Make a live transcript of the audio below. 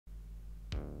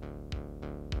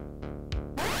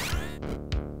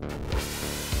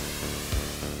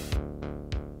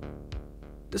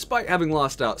Despite having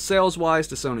lost out sales-wise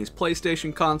to Sony's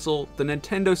PlayStation console, the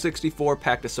Nintendo 64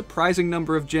 packed a surprising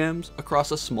number of gems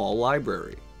across a small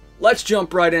library. Let's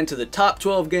jump right into the top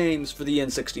 12 games for the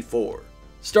N64.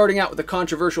 Starting out with a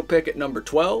controversial pick at number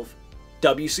 12,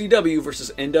 WCW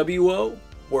vs NWO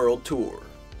World Tour.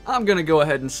 I'm gonna go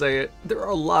ahead and say it, there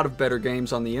are a lot of better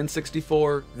games on the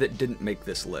N64 that didn't make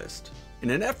this list. In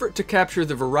an effort to capture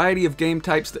the variety of game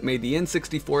types that made the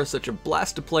N64 such a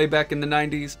blast to play back in the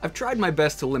 90s, I've tried my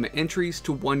best to limit entries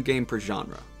to one game per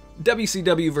genre.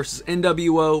 WCW vs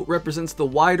NWO represents the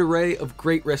wide array of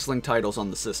great wrestling titles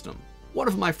on the system. One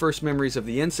of my first memories of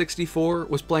the N64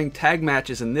 was playing tag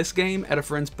matches in this game at a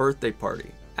friend's birthday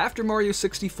party. After Mario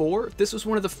 64, this was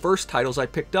one of the first titles I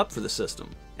picked up for the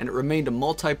system, and it remained a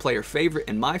multiplayer favorite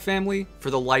in my family for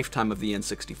the lifetime of the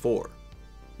N64.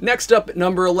 Next up at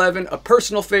number 11, a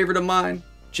personal favorite of mine,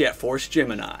 Jet Force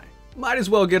Gemini. Might as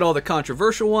well get all the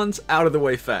controversial ones out of the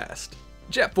way fast.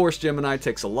 Jet Force Gemini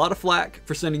takes a lot of flack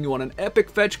for sending you on an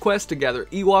epic fetch quest to gather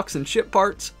Ewoks and ship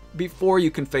parts before you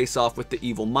can face off with the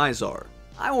evil Mizar.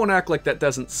 I won't act like that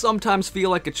doesn't sometimes feel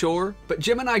like a chore, but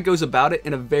Gemini goes about it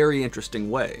in a very interesting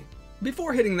way.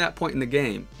 Before hitting that point in the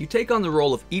game, you take on the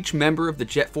role of each member of the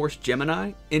Jet Force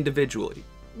Gemini individually.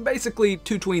 Basically,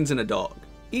 two tweens and a dog.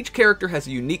 Each character has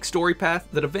a unique story path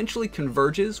that eventually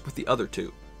converges with the other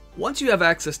two. Once you have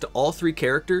access to all three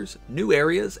characters, new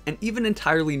areas, and even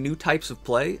entirely new types of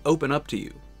play open up to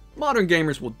you. Modern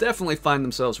gamers will definitely find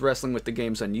themselves wrestling with the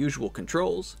game's unusual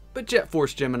controls, but Jet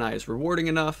Force Gemini is rewarding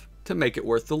enough to make it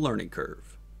worth the learning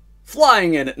curve.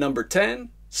 Flying in at number 10,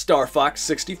 Star Fox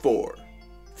 64.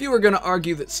 Few are going to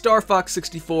argue that Star Fox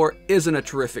 64 isn't a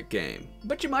terrific game,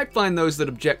 but you might find those that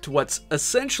object to what's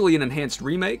essentially an enhanced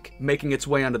remake making its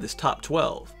way onto this top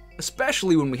 12,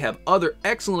 especially when we have other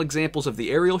excellent examples of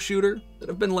the aerial shooter that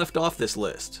have been left off this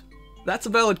list. That's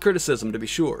a valid criticism to be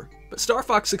sure, but Star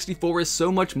Fox 64 is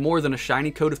so much more than a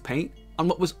shiny coat of paint on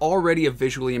what was already a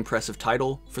visually impressive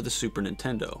title for the Super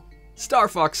Nintendo. Star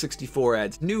Fox 64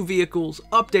 adds new vehicles,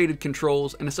 updated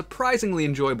controls, and a surprisingly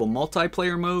enjoyable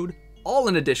multiplayer mode, all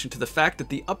in addition to the fact that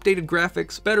the updated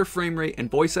graphics, better frame rate, and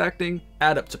voice acting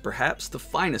add up to perhaps the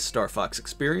finest Star Fox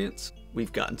experience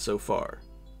we've gotten so far.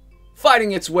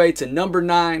 Fighting its way to number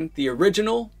 9, the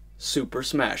original Super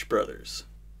Smash Bros.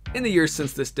 In the years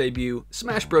since this debut,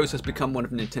 Smash Bros has become one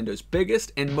of Nintendo's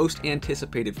biggest and most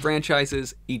anticipated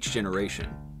franchises each generation.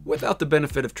 Without the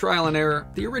benefit of trial and error,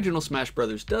 the original Smash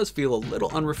Bros does feel a little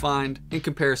unrefined in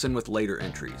comparison with later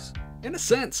entries. In a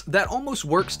sense, that almost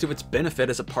works to its benefit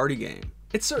as a party game.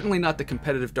 It's certainly not the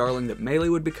competitive darling that Melee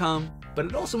would become, but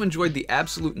it also enjoyed the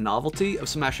absolute novelty of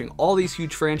smashing all these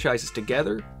huge franchises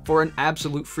together for an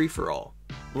absolute free-for-all.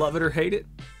 Love it or hate it,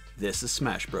 this is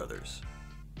Smash Bros.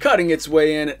 Cutting its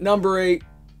way in at number 8,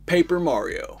 Paper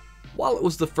Mario. While it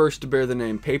was the first to bear the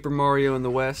name Paper Mario in the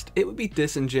West, it would be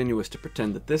disingenuous to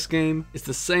pretend that this game is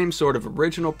the same sort of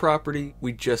original property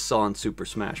we just saw in Super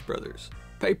Smash Bros.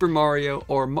 Paper Mario,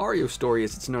 or Mario Story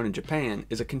as it's known in Japan,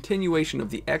 is a continuation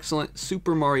of the excellent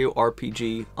Super Mario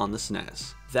RPG on the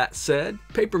SNES. That said,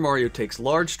 Paper Mario takes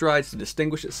large strides to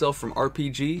distinguish itself from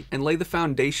RPG and lay the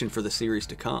foundation for the series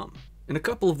to come. In a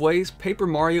couple of ways, Paper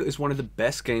Mario is one of the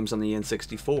best games on the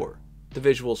N64. The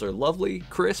visuals are lovely,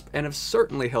 crisp, and have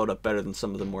certainly held up better than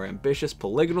some of the more ambitious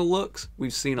polygonal looks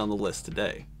we've seen on the list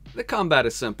today. The combat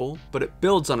is simple, but it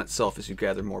builds on itself as you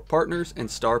gather more partners and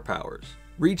star powers.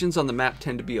 Regions on the map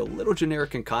tend to be a little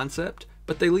generic in concept,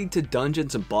 but they lead to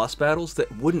dungeons and boss battles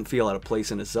that wouldn't feel out of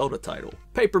place in a Zelda title.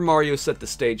 Paper Mario set the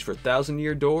stage for Thousand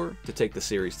Year Door to take the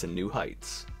series to new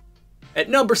heights. At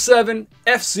number 7,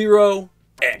 F-Zero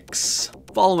X.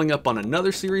 Following up on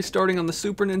another series starting on the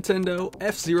Super Nintendo,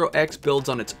 F-Zero X builds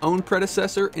on its own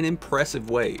predecessor in impressive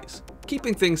ways.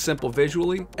 Keeping things simple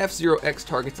visually, F-Zero X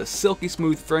targets a silky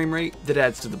smooth frame rate that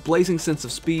adds to the blazing sense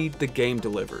of speed the game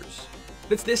delivers.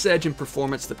 It's this edge in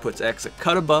performance that puts X a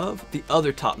cut above the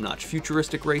other top-notch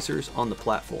futuristic racers on the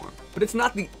platform. But it's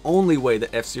not the only way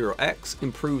that F-Zero X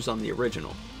improves on the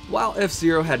original. While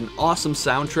F-Zero had an awesome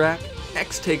soundtrack,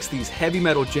 X takes these heavy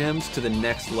metal gems to the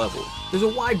next level. There's a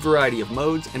wide variety of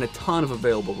modes and a ton of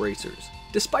available racers.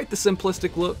 Despite the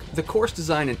simplistic look, the course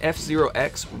design in F-Zero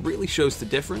X really shows the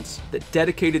difference that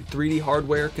dedicated 3D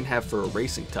hardware can have for a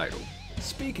racing title.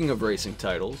 Speaking of racing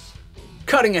titles,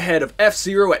 cutting ahead of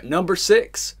F-Zero at number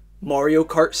 6, Mario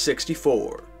Kart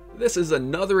 64. This is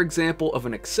another example of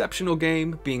an exceptional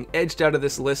game being edged out of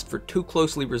this list for too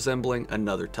closely resembling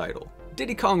another title.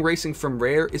 Diddy Kong Racing from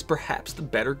Rare is perhaps the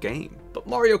better game, but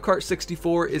Mario Kart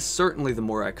 64 is certainly the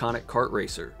more iconic kart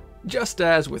racer. Just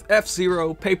as with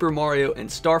F-Zero, Paper Mario,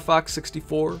 and Star Fox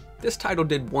 64, This title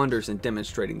did wonders in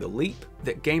demonstrating the leap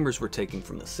that gamers were taking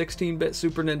from the 16-bit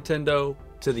Super Nintendo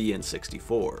to the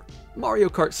N64. Mario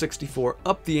Kart 64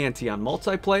 upped the ante on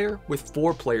multiplayer with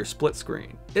 4-player split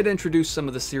screen. It introduced some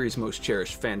of the series' most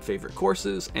cherished fan-favorite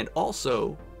courses, and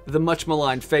also the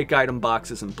much-maligned fake item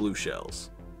boxes and blue shells.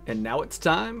 And now it's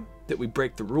time that we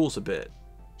break the rules a bit.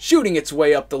 Shooting its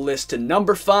way up the list to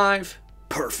number 5,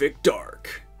 Perfect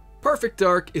Dark. Perfect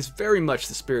Dark is very much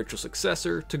the spiritual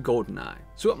successor to Goldeneye,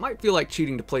 so it might feel like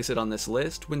cheating to place it on this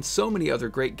list when so many other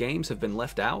great games have been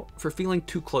left out for feeling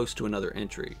too close to another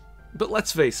entry. But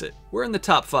let's face it, we're in the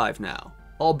top 5 now.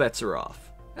 All bets are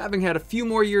off. Having had a few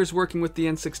more years working with the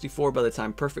N64 by the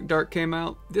time Perfect Dark came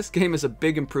out, this game is a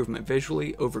big improvement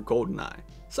visually over Goldeneye.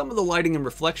 Some of the lighting and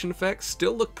reflection effects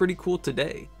still look pretty cool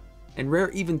today, and Rare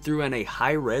even threw in a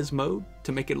high-res mode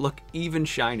to make it look even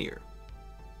shinier.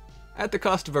 At the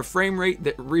cost of a frame rate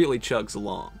that really chugs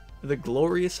along, the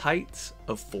glorious heights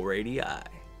of 480i.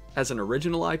 As an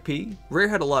original IP, Rare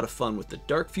had a lot of fun with the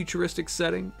dark futuristic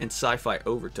setting and sci-fi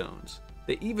overtones.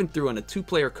 They even threw in a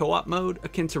 2-player co-op mode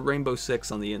akin to Rainbow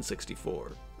Six on the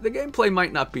N64. The gameplay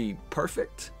might not be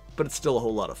perfect, but it's still a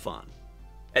whole lot of fun.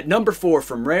 At number 4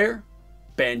 from Rare,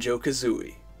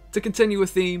 Banjo-Kazooie. To continue a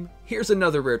theme, here's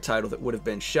another Rare title that would have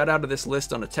been shut out of this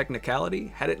list on a technicality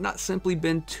had it not simply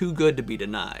been too good to be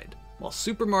denied. While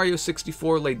Super Mario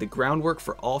 64 laid the groundwork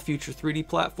for all future 3D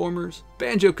platformers,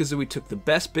 Banjo-Kazooie took the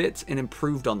best bits and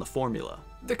improved on the formula.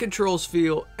 The controls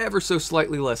feel ever so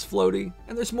slightly less floaty,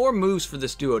 and there's more moves for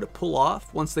this duo to pull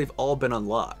off once they've all been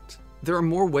unlocked. There are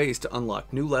more ways to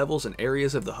unlock new levels and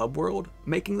areas of the hub world,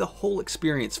 making the whole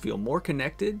experience feel more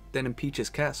connected than in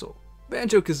Peach's Castle.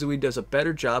 Banjo-Kazooie does a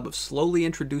better job of slowly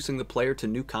introducing the player to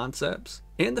new concepts,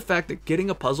 and the fact that getting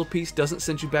a puzzle piece doesn't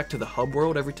send you back to the hub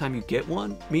world every time you get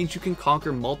one means you can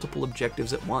conquer multiple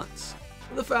objectives at once.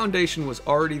 The foundation was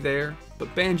already there,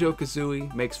 but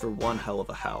Banjo-Kazooie makes for one hell of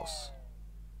a house.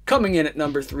 Coming in at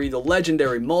number 3, the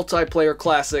legendary multiplayer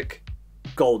classic,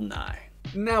 Goldeneye.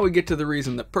 Now we get to the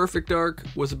reason that Perfect Dark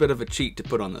was a bit of a cheat to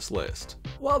put on this list.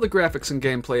 While the graphics and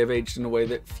gameplay have aged in a way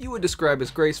that few would describe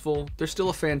as graceful, there's still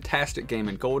a fantastic game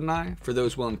in Goldeneye for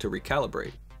those willing to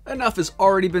recalibrate. Enough has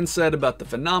already been said about the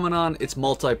phenomenon its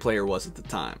multiplayer was at the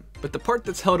time, but the part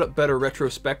that's held up better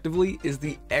retrospectively is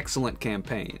the excellent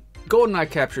campaign.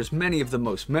 Goldeneye captures many of the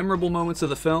most memorable moments of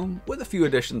the film, with a few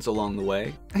additions along the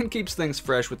way, and keeps things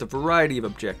fresh with a variety of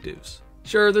objectives.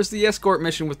 Sure, there's the escort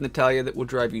mission with Natalia that will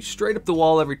drive you straight up the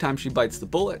wall every time she bites the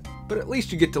bullet, but at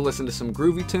least you get to listen to some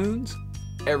groovy tunes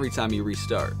every time you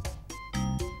restart.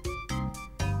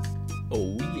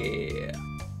 Oh yeah.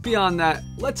 Beyond that,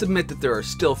 let's admit that there are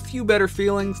still few better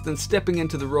feelings than stepping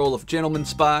into the role of gentleman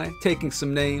spy, taking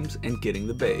some names, and getting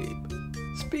the babe.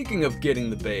 Speaking of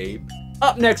getting the babe,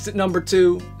 up next at number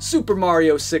 2, Super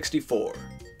Mario 64.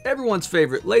 Everyone's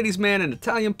favorite ladies' man and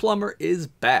Italian plumber is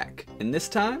back, and this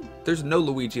time, there's no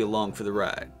Luigi along for the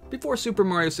ride. Before Super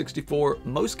Mario 64,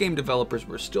 most game developers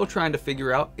were still trying to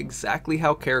figure out exactly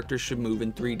how characters should move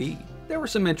in 3D. There were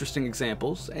some interesting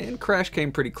examples, and Crash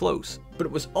came pretty close, but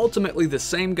it was ultimately the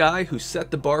same guy who set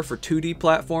the bar for 2D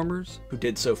platformers who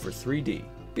did so for 3D.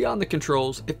 Beyond the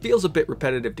controls, it feels a bit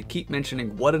repetitive to keep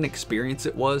mentioning what an experience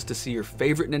it was to see your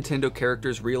favorite Nintendo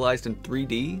characters realized in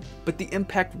 3D, but the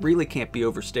impact really can't be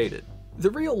overstated. The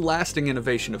real lasting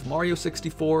innovation of Mario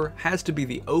 64 has to be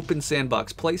the open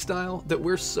sandbox playstyle that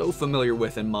we're so familiar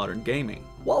with in modern gaming.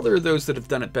 While there are those that have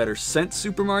done it better since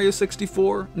Super Mario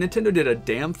 64, Nintendo did a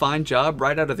damn fine job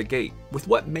right out of the gate, with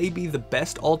what may be the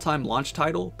best all-time launch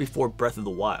title before Breath of the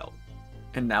Wild.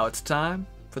 And now it's time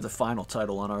for the final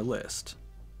title on our list.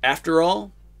 After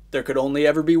all, there could only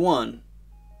ever be one.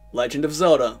 Legend of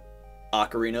Zelda,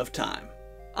 Ocarina of Time.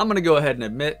 I'm gonna go ahead and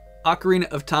admit, Ocarina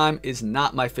of Time is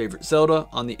not my favorite Zelda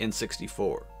on the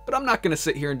N64, but I'm not gonna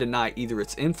sit here and deny either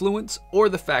its influence or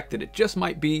the fact that it just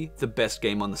might be the best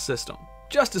game on the system.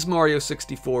 Just as Mario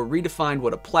 64 redefined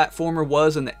what a platformer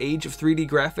was in the age of 3D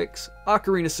graphics,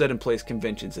 Ocarina set in place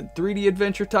conventions in 3D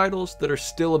adventure titles that are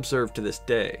still observed to this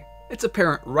day. It's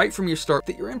apparent right from your start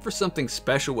that you're in for something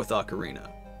special with Ocarina.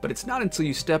 But it's not until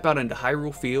you step out into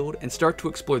Hyrule Field and start to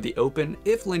explore the open,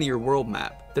 if linear world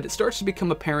map, that it starts to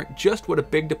become apparent just what a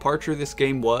big departure this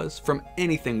game was from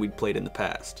anything we'd played in the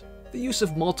past. The use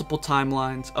of multiple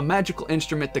timelines, a magical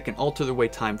instrument that can alter the way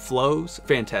time flows,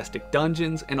 fantastic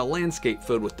dungeons, and a landscape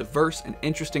filled with diverse and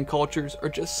interesting cultures are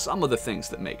just some of the things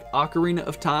that make Ocarina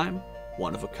of Time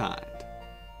one of a kind.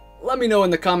 Let me know in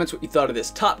the comments what you thought of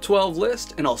this top 12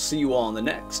 list, and I'll see you all on the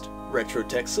next Retro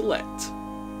Tech Select.